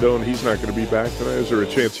Anthony Rendon. He's not going to be back tonight. Is there a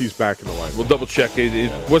chance he's back in the line? We'll double check.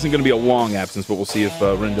 It wasn't going to be a long absence, but we'll see if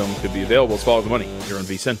Rendon could be available. Let's follow the money here on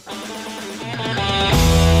VSiN.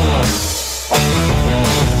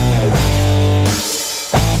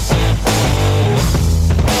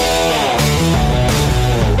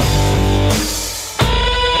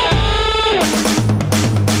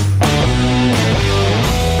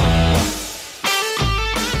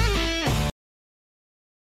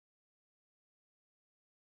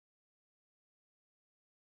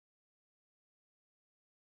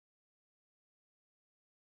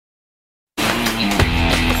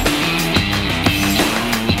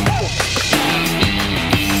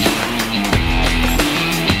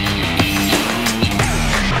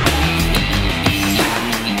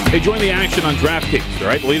 Hey, join the action on DraftKings, all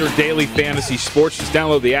right? Leader daily fantasy sports. Just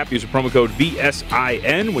download the app. Use the promo code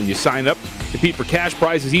VSIN when you sign up. Compete for cash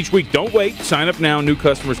prizes each week. Don't wait. Sign up now. New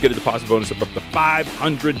customers get a deposit bonus of up to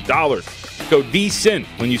 $500. Code VSIN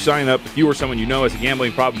when you sign up. If you or someone you know has a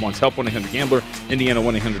gambling problem, wants help, 1-800-GAMBLER. Indiana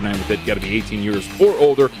 1-800-9-WITH-IT. Got to be 18 years or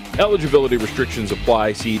older. Eligibility restrictions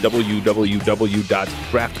apply. See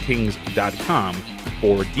www.draftkings.com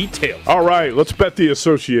for details. All right, let's bet the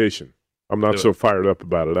association. I'm not so fired up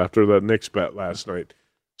about it after that Knicks bet last night.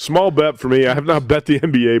 Small bet for me. I have not bet the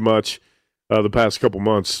NBA much the past couple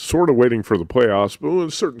months. Sort of waiting for the playoffs, but when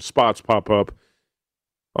certain spots pop up,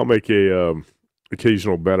 I'll make a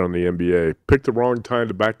occasional bet on the NBA. Picked the wrong time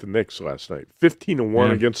to back the Knicks last night.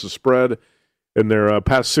 15-1 against the spread in their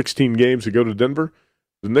past 16 games to go to Denver.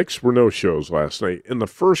 The Knicks were no-shows last night. In the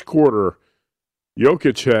first quarter,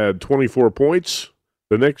 Jokic had 24 points.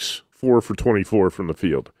 The Knicks 4 for 24 from the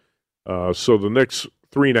field. So the Knicks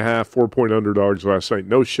 3.5, 4-point underdogs last night.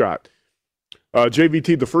 No shot.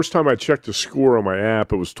 JVT, the first time I checked the score on my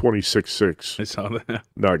app, it was 26-6. I saw that.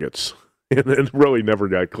 Nuggets. And it really never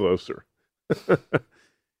got closer.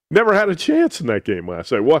 Never had a chance in that game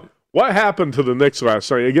last night. What happened to the Knicks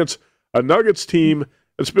last night against a Nuggets team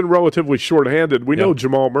that's been relatively shorthanded? We know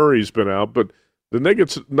Jamal Murray's been out, but the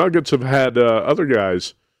Nuggets have had other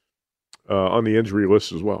guys on the injury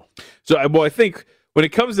list as well. So, I think when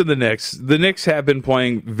it comes to the Knicks have been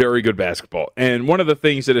playing very good basketball. And one of the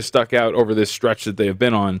things that has stuck out over this stretch that they have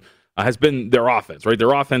been on has been their offense, right?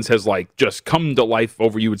 Their offense has just come to life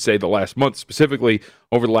over, you would say, the last month, specifically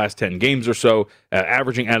over the last 10 games or so,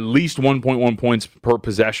 averaging at least 1.1 points per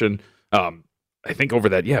possession. I think over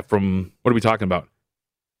that, from, what are we talking about?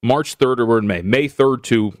 March 3rd, or we're in May 3rd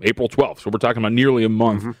to April 12th. So we're talking about nearly a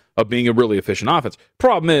month of being a really efficient offense.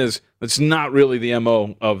 Problem is, it's not really the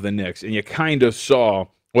MO of the Knicks. And you kind of saw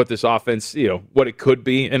what this offense, what it could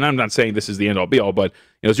be. And I'm not saying this is the end-all, be-all, but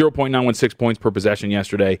 0.916 points per possession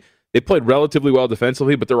yesterday. They played relatively well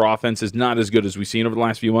defensively, but their offense is not as good as we've seen over the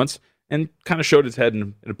last few months, and kind of showed its head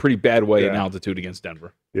in a pretty bad way in altitude against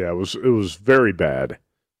Denver. Yeah, it was very bad.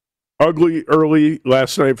 Ugly early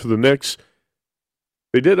last night for the Knicks.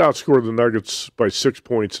 They did outscore the Nuggets by 6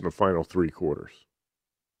 points in the final 3 quarters.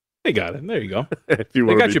 They got it. There you go. They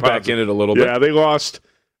got you back in it a little bit. Yeah, they lost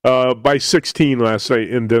by 16 last night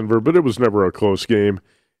in Denver, but it was never a close game.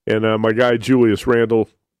 And my guy Julius Randle,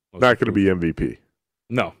 not going to be MVP.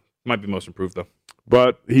 No, might be most improved though.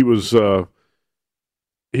 But he was on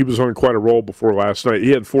quite a roll before last night.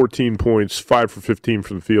 He had 14 points, 5 for 15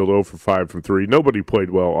 from the field, 0 for 5 from 3. Nobody played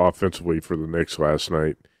well offensively for the Knicks last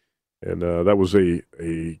night. And that was a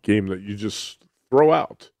game that you just throw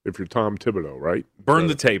out if you're Tom Thibodeau, right? Burn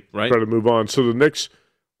the tape, right? Try to move on. So the Knicks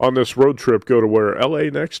on this road trip go to where? L.A.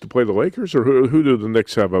 next to play the Lakers? Or who do the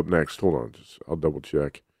Knicks have up next? Hold on. I'll double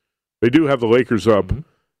check. They do have the Lakers up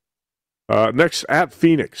Next, at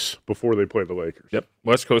Phoenix before they play the Lakers. Yep,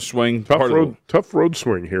 West Coast swing. Tough road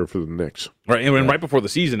swing here for the Knicks. Right, and right before the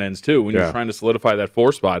season ends, too, when you're trying to solidify that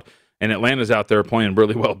 4 spot, and Atlanta's out there playing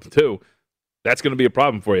really well, too. That's going to be a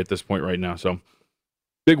problem for you at this point right now. So,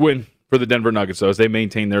 big win for the Denver Nuggets, though, as they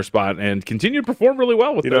maintain their spot and continue to perform really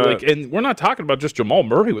well with them. And we're not talking about just Jamal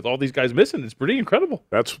Murray with all these guys missing. It's pretty incredible.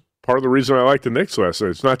 That's part of the reason I like the Knicks last night.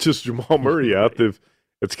 It's not just Jamal Murray out.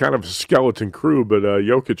 It's kind of a skeleton crew, but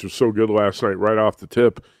Jokic was so good last night right off the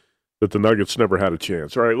tip that the Nuggets never had a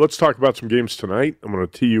chance. All right, let's talk about some games tonight. I'm going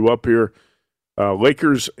to tee you up here.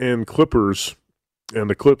 Lakers and Clippers, and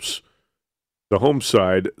the Clips, the home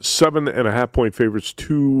side, 7.5-point favorites.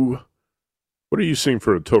 What are you seeing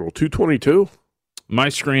for a total? 222? My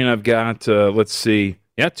screen, I've got, let's see.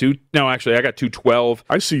 Yeah, I got 212.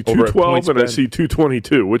 I see 212 and I see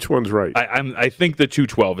 222. Which one's right? I think the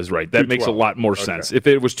 212 is right. That makes a lot more sense. If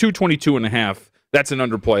it was 222.5, that's an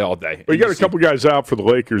underplay all day. Well, you got a couple guys out for the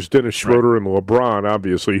Lakers, Dennis Schroeder and LeBron,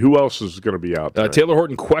 obviously. Who else is going to be out there? Taylor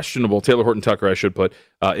Horton Tucker, I should put,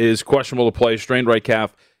 is questionable to play, strained right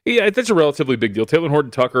calf. Yeah, that's a relatively big deal. Taylor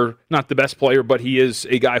Horton Tucker, not the best player, but he is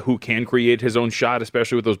a guy who can create his own shot,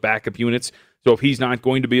 especially with those backup units. So if he's not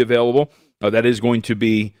going to be available, that is going to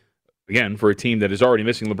be, again, for a team that is already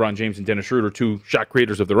missing LeBron James and Dennis Schroeder, 2 shot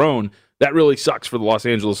creators of their own, that really sucks for the Los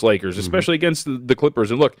Angeles Lakers, especially against the Clippers.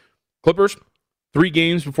 And look, Clippers, 3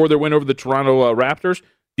 games before their win over the Toronto Raptors,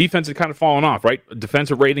 defense had kind of fallen off, right?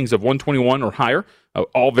 Defensive ratings of 121 or higher,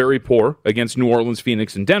 all very poor against New Orleans,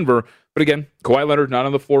 Phoenix, and Denver. But again, Kawhi Leonard not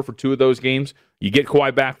on the floor for 2 of those games. You get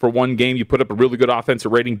Kawhi back for 1 game. You put up a really good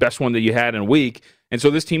offensive rating, best one that you had in a week. And so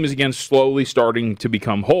this team is, again, slowly starting to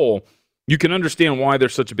become whole. You can understand why they're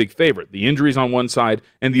such a big favorite. The injuries on one side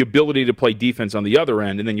and the ability to play defense on the other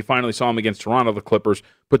end. And then you finally saw them against Toronto, the Clippers,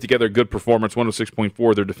 put together a good performance,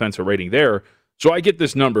 106.4, their defensive rating there. So I get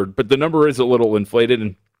this number, but the number is a little inflated,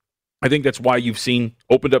 and I think that's why you've seen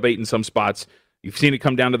opened up 8 in some spots. You've seen it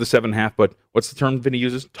come down to the 7.5, but what's the term Vinny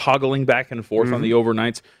uses? Toggling back and forth on the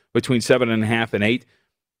overnights between 7.5 and 8.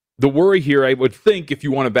 The worry here, I would think, if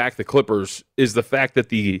you want to back the Clippers, is the fact that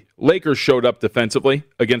the Lakers showed up defensively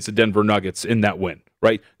against the Denver Nuggets in that win,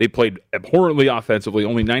 right? They played abhorrently offensively,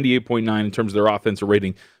 only 98.9 in terms of their offensive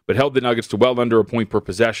rating, but held the Nuggets to well under a point per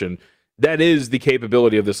possession. That is the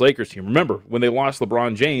capability of this Lakers team. Remember, when they lost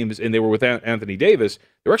LeBron James and they were with Anthony Davis,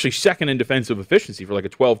 they were actually second in defensive efficiency for like a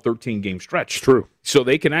 12, 13-game stretch. It's true. So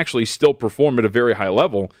they can actually still perform at a very high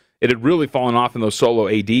level. It had really fallen off in those solo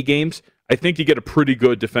AD games. I think you get a pretty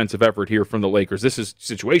good defensive effort here from the Lakers. This is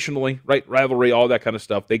situationally, right? Rivalry, all that kind of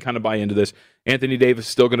stuff. They kind of buy into this. Anthony Davis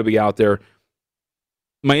is still going to be out there.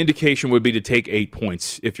 My indication would be to take 8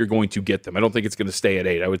 points if you're going to get them. I don't think it's going to stay at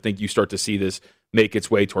 8. I would think you start to see this make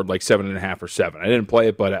its way toward like 7.5 or 7. I didn't play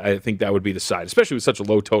it, but I think that would be the side, especially with such a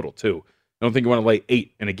low total, too. I don't think you want to lay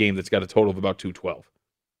 8 in a game that's got a total of about 212.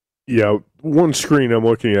 Yeah, one screen I'm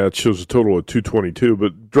looking at shows a total of 222,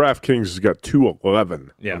 but DraftKings has got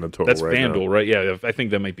 211 on the total. That's right FanDuel, now. right? Yeah, I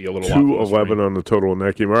think that might be a little 211 on the total in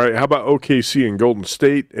that game. All right, how about OKC and Golden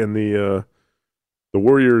State? And the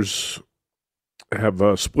Warriors have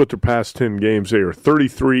split their past 10 games. They are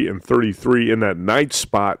 33-33 in that ninth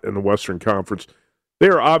spot in the Western Conference. They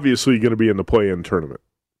are obviously going to be in the play-in tournament.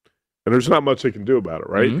 And there's not much they can do about it,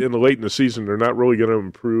 right? Mm-hmm. In the late in the season, they're not really going to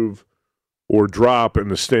improve or drop in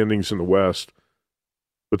the standings in the West.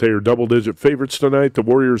 But they are double-digit favorites tonight. The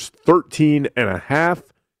Warriors 13.5.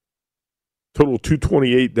 Total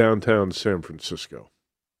 228 downtown San Francisco.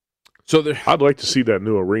 So I'd like to see that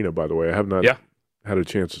new arena, by the way. I have not had a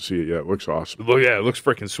chance to see it yet. It looks awesome. Well, yeah, it looks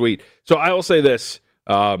freaking sweet. So I will say this.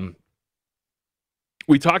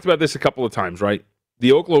 We talked about this a couple of times, right?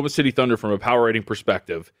 The Oklahoma City Thunder, from a power rating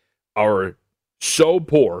perspective, are so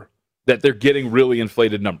poor that they're getting really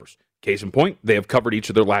inflated numbers. Case in point, they have covered each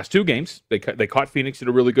of their last 2 games. They caught Phoenix at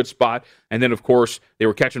a really good spot. And then, of course, they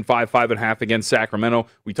were catching 5.5 against Sacramento.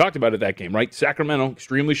 We talked about it that game, right? Sacramento,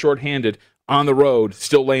 extremely shorthanded on the road,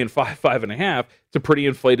 still laying 5.5. It's a pretty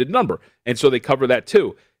inflated number. And so they cover that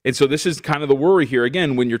too. And so this is kind of the worry here.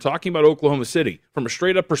 Again, when you're talking about Oklahoma City, from a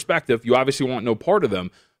straight-up perspective, you obviously want no part of them.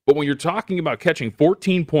 But when you're talking about catching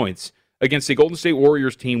 14 points against the Golden State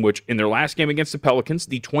Warriors team, which in their last game against the Pelicans,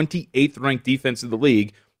 the 28th ranked defense in the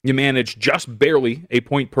league, you manage just barely a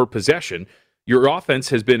point per possession. Your offense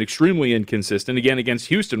has been extremely inconsistent. Again, against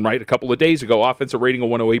Houston, right, a couple of days ago, offensive rating of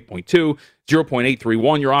 108.2,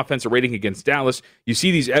 0.831, your offensive rating against Dallas. You see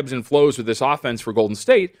these ebbs and flows with this offense for Golden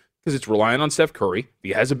State because it's relying on Steph Curry. If he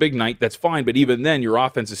has a big night, that's fine, but even then, your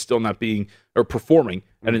offense is still not being or performing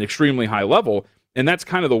at an extremely high level. And that's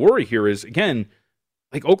kind of the worry here is, again,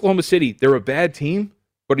 like Oklahoma City, they're a bad team,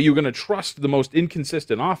 but are you going to trust the most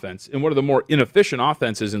inconsistent offense and one of the more inefficient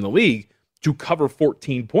offenses in the league to cover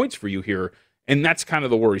 14 points for you here? And that's kind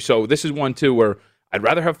of the worry. So this is one, too, where I'd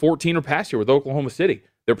rather have 14 or pass here with Oklahoma City.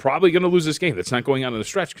 They're probably going to lose this game. That's not going on in the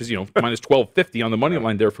stretch because, minus 1250 on the money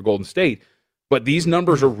line there for Golden State. But these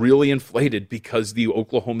numbers are really inflated because the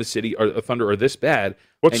Oklahoma City Thunder are this bad.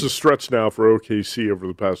 What's the stretch now for OKC over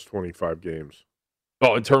the past 25 games?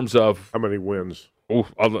 Oh, in terms of how many wins? Oh,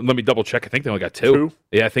 let me double check. I think they only got two.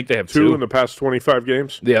 Yeah, I think they have two in the past 25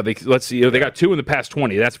 games. Yeah, let's see. They got two in the past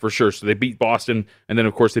 20. That's for sure. So they beat Boston, and then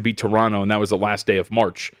of course they beat Toronto, and that was the last day of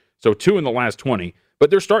March. So two in the last 20. But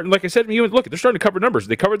they're starting, like I said, look, they're starting to cover numbers.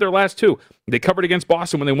 They covered their last two. They covered against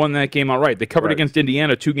Boston when they won that game outright. They covered against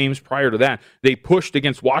Indiana 2 games prior to that. They pushed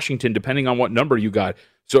against Washington, depending on what number you got.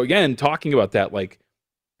 So again, talking about that, like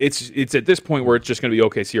it's at this point where it's just going to be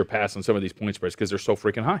OKC or pass on some of these point spreads because they're so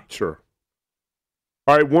freaking high. Sure.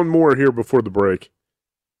 All right, one more here before the break.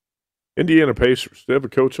 Indiana Pacers. They have a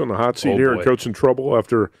coach on the hot seat here and coach in trouble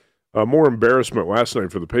after more embarrassment last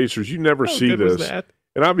night for the Pacers. You never see this.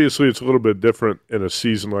 And obviously it's a little bit different in a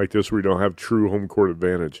season like this where you don't have true home court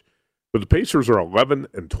advantage. But the Pacers are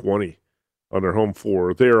 11-20 on their home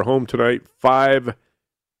floor. They are home tonight, 5-point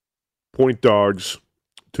dogs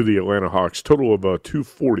to the Atlanta Hawks. Total of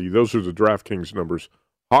 240. Those are the DraftKings numbers.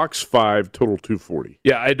 Hawks 5, total 240.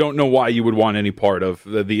 Yeah, I don't know why you would want any part of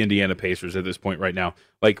the Indiana Pacers at this point right now.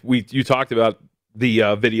 Like you talked about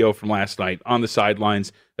the video from last night on the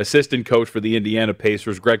sidelines, assistant coach for the Indiana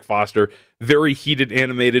Pacers, Greg Foster, very heated,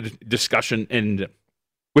 animated discussion and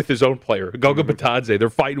with his own player, Goga Bitadze. They're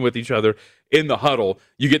fighting with each other in the huddle.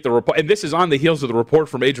 You get the report, and this is on the heels of the report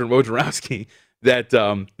from Adrian Wojnarowski that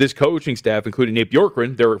this coaching staff, including Nate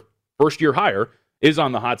Bjorkgren, their first-year hire, is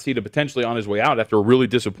on the hot seat and potentially on his way out after a really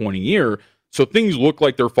disappointing year. So things look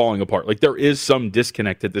like they're falling apart. Like there is some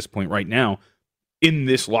disconnect at this point right now in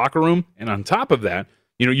this locker room. And on top of that,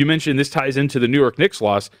 you mentioned this ties into the New York Knicks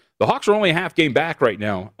loss. The Hawks are only a half game back right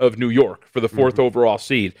now of New York for the 4th overall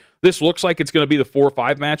seed. This looks like it's going to be the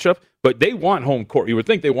 4-5 matchup, but they want home court. You would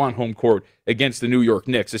think they want home court against the New York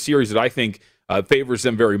Knicks, a series that I think favors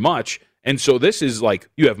them very much. And so this is like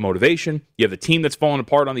you have motivation. You have the team that's falling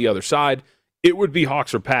apart on the other side. It would be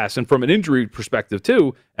Hawks or pass. And from an injury perspective,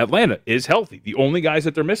 too, Atlanta is healthy. The only guys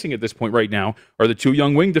that they're missing at this point right now are the 2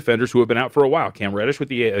 young wing defenders who have been out for a while. Cam Reddish with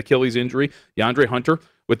the Achilles injury, DeAndre Hunter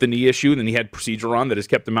with the knee issue, and then he had procedure on that has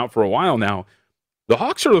kept him out for a while now. The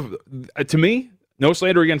Hawks are, to me, no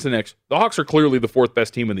slander against the Knicks, the Hawks are clearly the 4th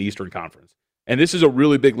best team in the Eastern Conference. And this is a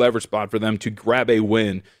really big leverage spot for them to grab a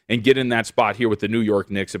win and get in that spot here with the New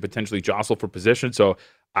York Knicks and potentially jostle for position. So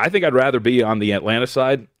I think I'd rather be on the Atlanta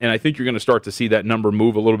side, and I think you're going to start to see that number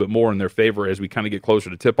move a little bit more in their favor as we kind of get closer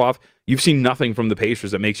to tip-off. You've seen nothing from the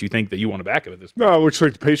Pacers that makes you think that you want to back it at this point. No, it looks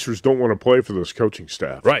like the Pacers don't want to play for this coaching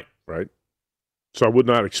staff. Right. So I would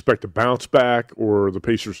not expect a bounce back or the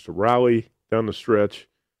Pacers to rally down the stretch.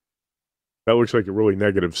 That looks like a really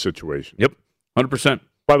negative situation. Yep, 100%.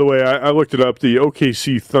 By the way, I looked it up. The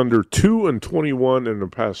OKC Thunder 2-21 in the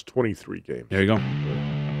past 23 games. There you go.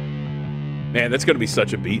 Man, that's going to be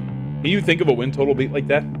such a beat. Can you think of a win total beat like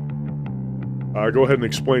that? Go ahead and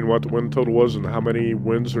explain what the win total was and how many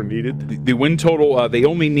wins are needed. The win total, they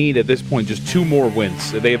only need at this point just 2 more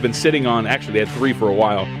wins. They have been sitting on, actually they had 3 for a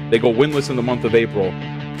while. They go winless in the month of April.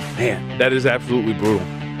 Man, that is absolutely brutal.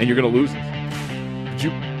 And you're going to lose this. Did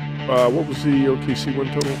you? What was the OKC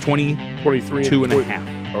win total? 23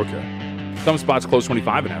 2.5. Okay. Some spots close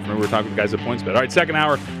 25.5. Remember, we were talking to guys at PointsBet. All right, second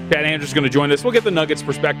hour, Pat Andrews is going to join us. We'll get the Nuggets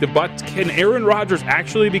perspective, but can Aaron Rodgers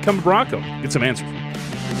actually become a Bronco? Get some answers.